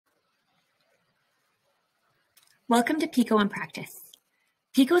Welcome to PICO in Practice.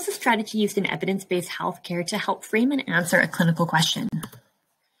 PICO is a strategy used in evidence-based healthcare to help frame and answer a clinical question.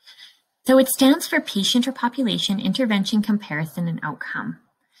 So it stands for Patient or Population Intervention, Comparison, and Outcome.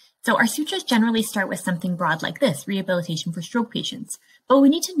 So our sutras generally start with something broad like this, rehabilitation for stroke patients, but we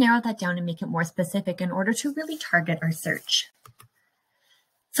need to narrow that down and make it more specific in order to really target our search.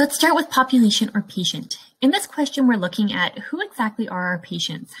 So let's start with population or patient. In this question, we're looking at who exactly are our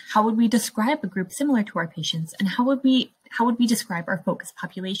patients? How would we describe a group similar to our patients? And how would we describe our focus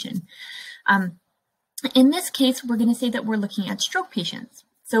population? In this case, we're going to say that we're looking at stroke patients.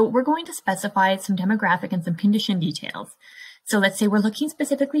 So we're going to specify some demographic and some condition details. So let's say we're looking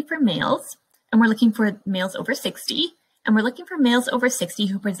specifically for males, and we're looking for males over 60, and we're looking for males over 60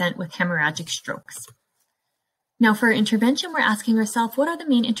 who present with hemorrhagic strokes. Now for intervention, we're asking ourselves, what are the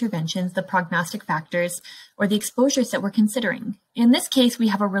main interventions, the prognostic factors, or the exposures that we're considering? In this case, we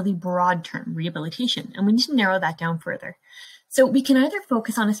have a really broad term, rehabilitation, and we need to narrow that down further. So we can either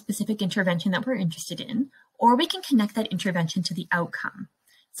focus on a specific intervention that we're interested in, or we can connect that intervention to the outcome.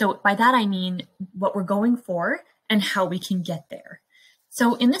 So by that, I mean what we're going for and how we can get there.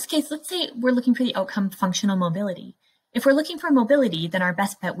 So in this case, let's say we're looking for the outcome functional mobility. If we're looking for mobility, then our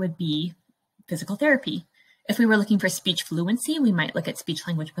best bet would be physical therapy. If we were looking for speech fluency, we might look at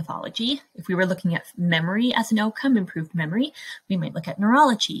speech-language pathology. If we were looking at memory as an outcome, improved memory, we might look at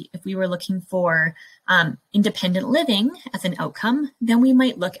neurology. If we were looking for independent living as an outcome, then we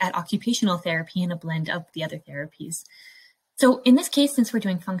might look at occupational therapy and a blend of the other therapies. So in this case, since we're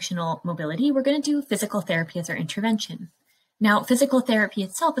doing functional mobility, we're going to do physical therapy as our intervention. Now, physical therapy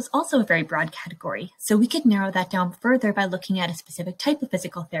itself is also a very broad category, so we could narrow that down further by looking at a specific type of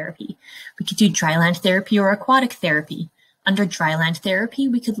physical therapy. We could do dry land therapy or aquatic therapy. Under dry land therapy,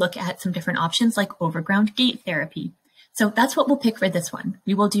 we could look at some different options like overground gait therapy. So that's what we'll pick for this one.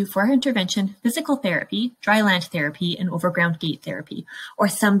 We will do for our intervention, physical therapy, dry land therapy, and overground gait therapy, or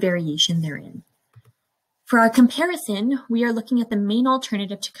some variation therein. For our comparison, we are looking at the main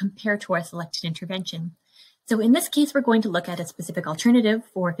alternative to compare to our selected intervention. So in this case, we're going to look at a specific alternative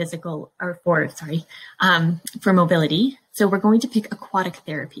for for mobility. So we're going to pick aquatic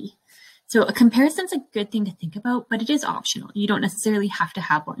therapy. So a comparison is a good thing to think about, but it is optional. You don't necessarily have to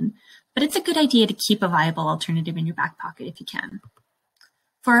have one, but it's a good idea to keep a viable alternative in your back pocket if you can.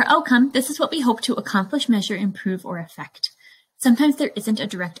 For our outcome, this is what we hope to accomplish, measure, improve, or affect. Sometimes there isn't a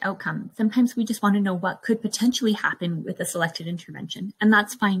direct outcome. Sometimes we just want to know what could potentially happen with a selected intervention, and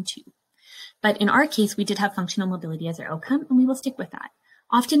that's fine too. But in our case, we did have functional mobility as our outcome, and we will stick with that.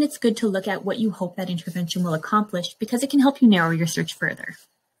 Often it's good to look at what you hope that intervention will accomplish because it can help you narrow your search further.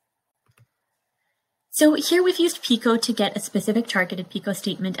 So here we've used PICO to get a specific targeted PICO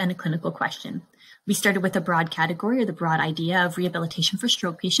statement and a clinical question. We started with a broad category or the broad idea of rehabilitation for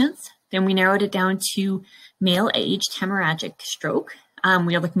stroke patients. Then we narrowed it down to male-aged hemorrhagic stroke.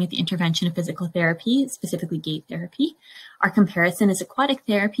 We are looking at the intervention of physical therapy, specifically gait therapy. Our comparison is aquatic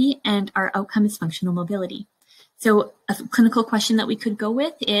therapy, and our outcome is functional mobility. So a clinical question that we could go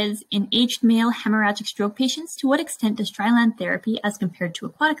with is, in aged male hemorrhagic stroke patients, to what extent does dry land therapy as compared to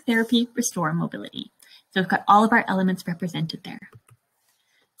aquatic therapy restore mobility? So we've got all of our elements represented there.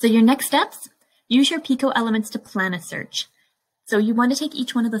 So your next steps, use your PICO elements to plan a search. So you want to take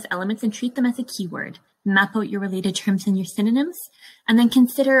each one of those elements and treat them as a keyword. Map out your related terms and your synonyms, and then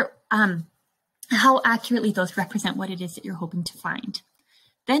consider how accurately those represent what it is that you're hoping to find.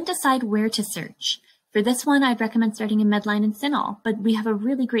 Then decide where to search. For this one, I'd recommend starting in Medline and CINAHL, but we have a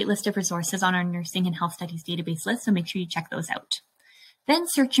really great list of resources on our nursing and health studies database list, so make sure you check those out. Then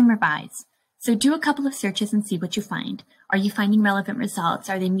search and revise. So do a couple of searches and see what you find. Are you finding relevant results?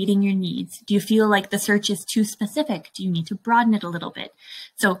 Are they meeting your needs? Do you feel like the search is too specific? Do you need to broaden it a little bit?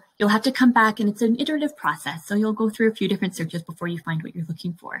 So you'll have to come back, and it's an iterative process. So you'll go through a few different searches before you find what you're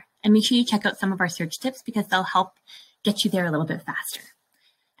looking for. And make sure you check out some of our search tips because they'll help get you there a little bit faster.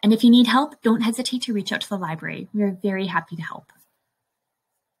 And if you need help, don't hesitate to reach out to the library. We are very happy to help.